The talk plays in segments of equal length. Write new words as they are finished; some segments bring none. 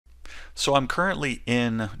So I'm currently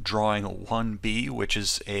in drawing 1B, which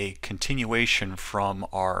is a continuation from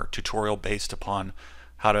our tutorial based upon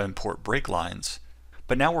how to import break lines.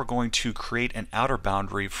 But now we're going to create an outer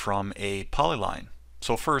boundary from a polyline.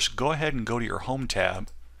 So first, go ahead and go to your Home tab,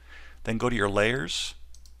 then go to your Layers,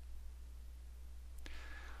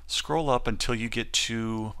 scroll up until you get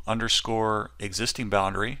to underscore existing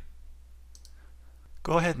boundary.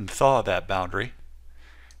 Go ahead and thaw that boundary.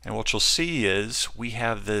 And what you'll see is we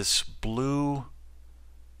have this blue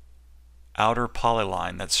outer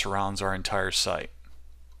polyline that surrounds our entire site.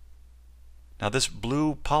 Now this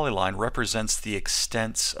blue polyline represents the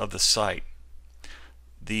extents of the site.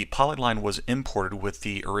 The polyline was imported with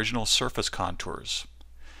the original surface contours.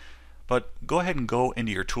 But go ahead and go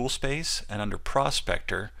into your tool space, and under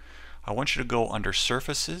Prospector, I want you to go under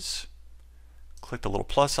Surfaces, click the little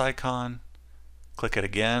plus icon, click it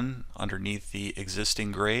again underneath the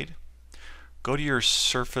existing grade. Go to your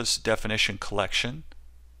surface definition collection,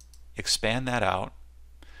 expand that out.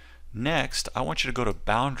 Next, I want you to go to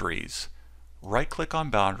Boundaries, right click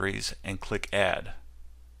on Boundaries and click Add.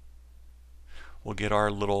 We'll get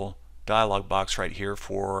our little dialog box right here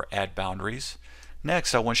for Add Boundaries.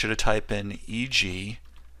 Next, I want you to type in EG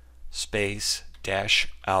space dash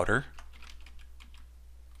outer.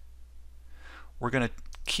 We're going to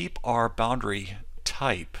keep our boundary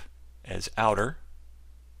type as outer.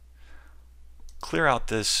 Clear out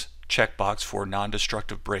this checkbox for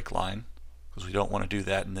non-destructive break line, because we don't want to do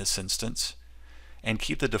that in this instance, and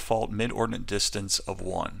keep the default mid-ordinate distance of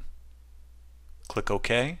 1. Click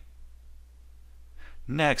OK.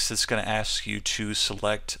 Next, it's going to ask you to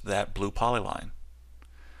select that blue polyline.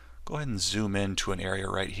 Go ahead and zoom in to an area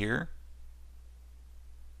right here.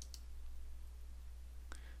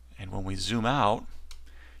 And when we zoom out,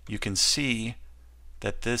 you can see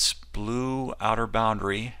that this blue outer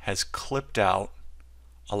boundary has clipped out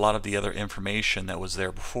a lot of the other information that was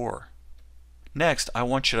there before. Next, I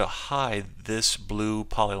want you to hide this blue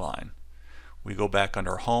polyline. We go back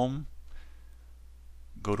under Home,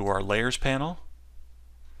 go to our Layers panel,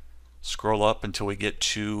 scroll up until we get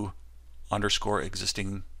to underscore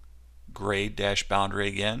existing grade dash boundary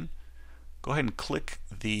again. Go ahead and click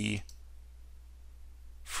the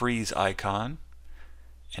freeze icon,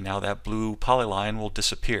 and now that blue polyline will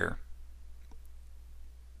disappear.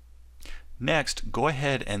 Next, go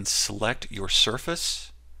ahead and select your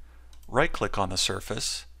surface, right click on the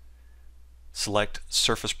surface, select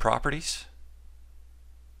Surface Properties,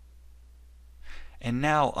 and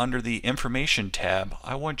now under the Information tab,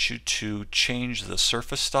 I want you to change the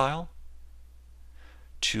surface style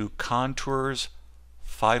to Contours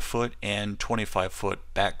 5-foot and 25-foot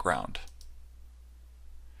background.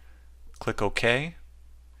 Click OK,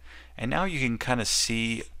 and now you can kind of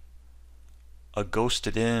see a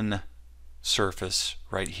ghosted in surface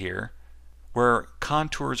right here where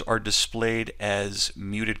contours are displayed as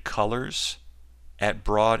muted colors at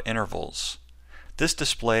broad intervals. This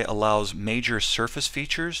display allows major surface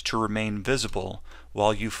features to remain visible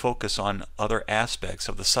while you focus on other aspects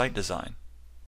of the site design.